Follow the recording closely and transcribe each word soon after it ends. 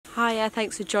Hiya,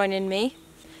 thanks for joining me.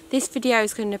 This video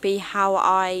is going to be how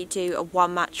I do a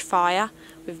one-match fire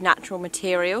with natural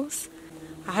materials.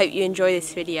 I hope you enjoy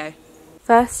this video.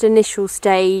 First initial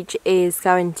stage is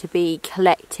going to be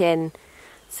collecting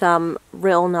some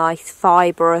real nice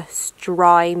fibrous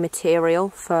dry material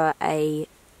for a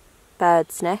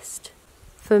bird's nest.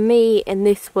 For me in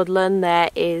this woodland there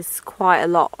is quite a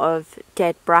lot of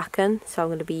dead bracken, so I'm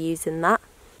going to be using that.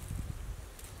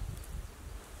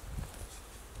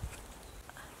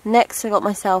 Next I got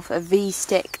myself a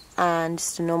V-stick and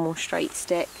just a normal straight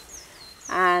stick,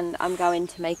 and I'm going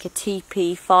to make a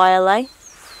teepee fire lay.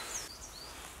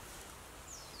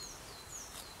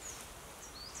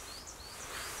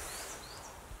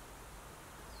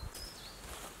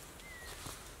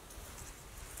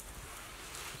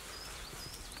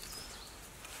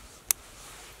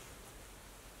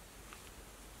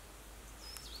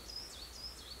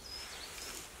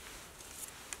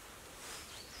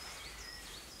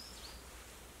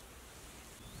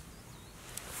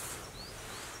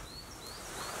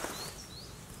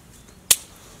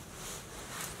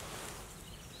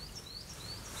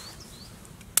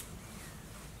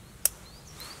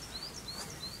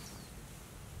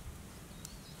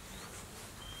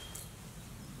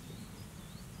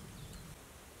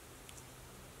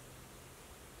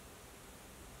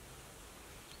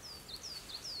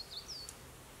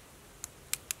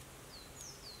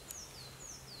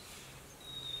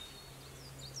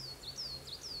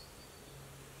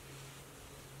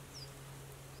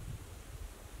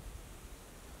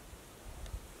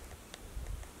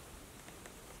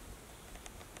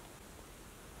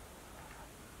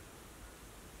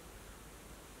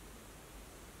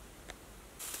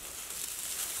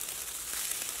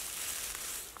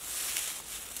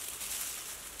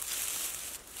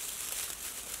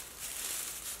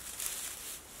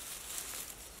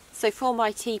 So for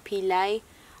my teepee lay,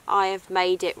 I have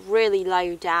made it really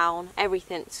low down.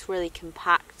 Everything's really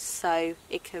compact so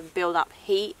it can build up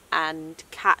heat and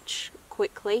catch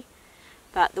quickly.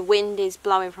 But the wind is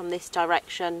blowing from this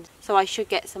direction, so I should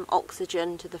get some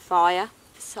oxygen to the fire.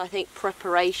 So I think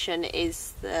preparation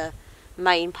is the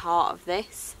main part of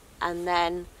this. And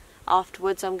then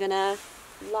afterwards I'm gonna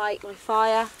light my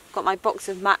fire. I've got my box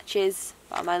of matches,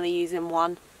 but I'm only using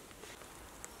one.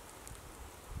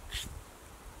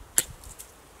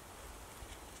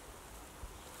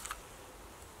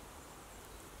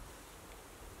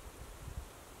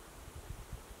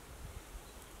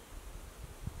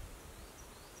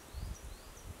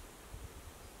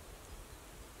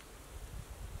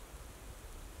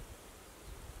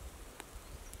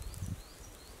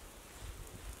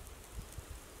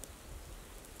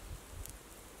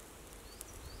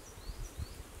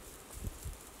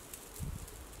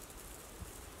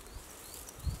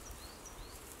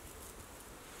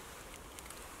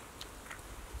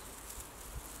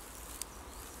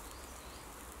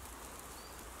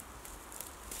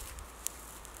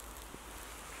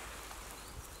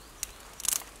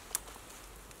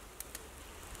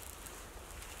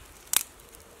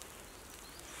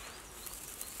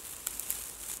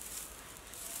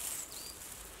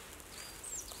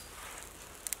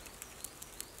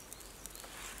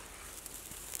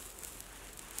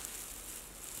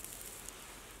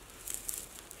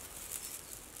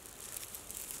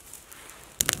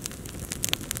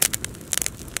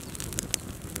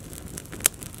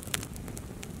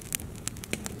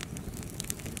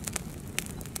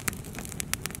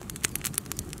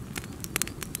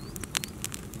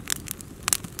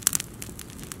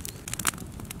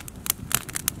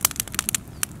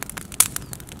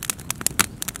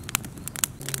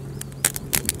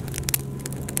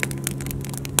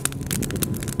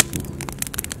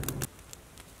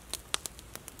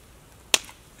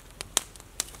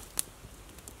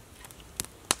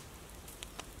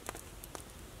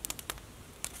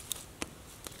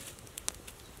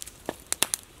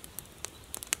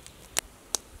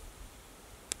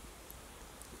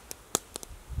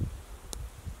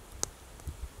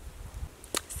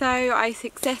 So I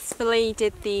successfully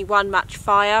did the one match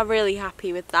fire, really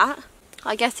happy with that.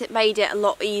 I guess it made it a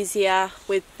lot easier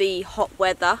with the hot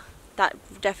weather, that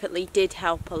definitely did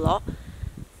help a lot,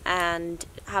 and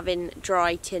having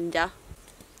dry tinder.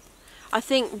 I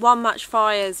think one match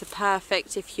fires are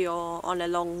perfect if you're on a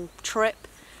long trip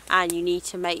and you need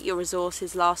to make your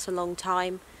resources last a long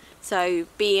time. So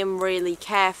being really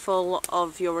careful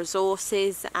of your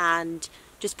resources and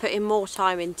just putting more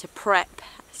time into prep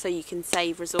so you can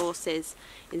save resources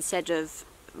instead of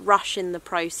rushing the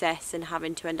process and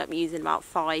having to end up using about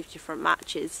 5 different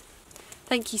matches.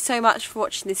 Thank you so much for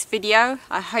watching this video.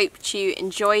 I hope you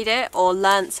enjoyed it or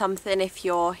learnt something if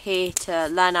you're here to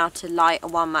learn how to light a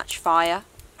one-match fire.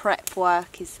 Prep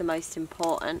work is the most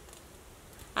important,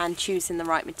 and choosing the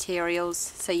right materials.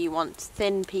 So you want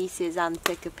thin pieces and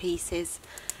thicker pieces.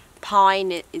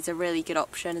 Pine is a really good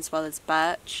option, as well as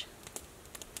birch.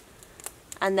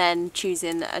 And then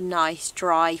choosing a nice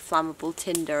dry flammable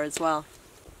tinder as well.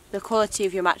 The quality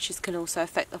of your matches can also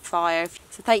affect the fire.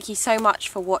 So thank you so much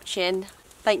for watching.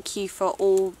 Thank you for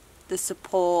all the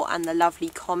support and the lovely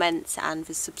comments, and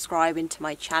for subscribing to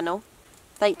my channel.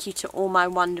 Thank you to all my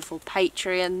wonderful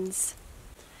Patreons.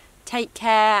 Take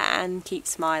care and keep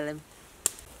smiling.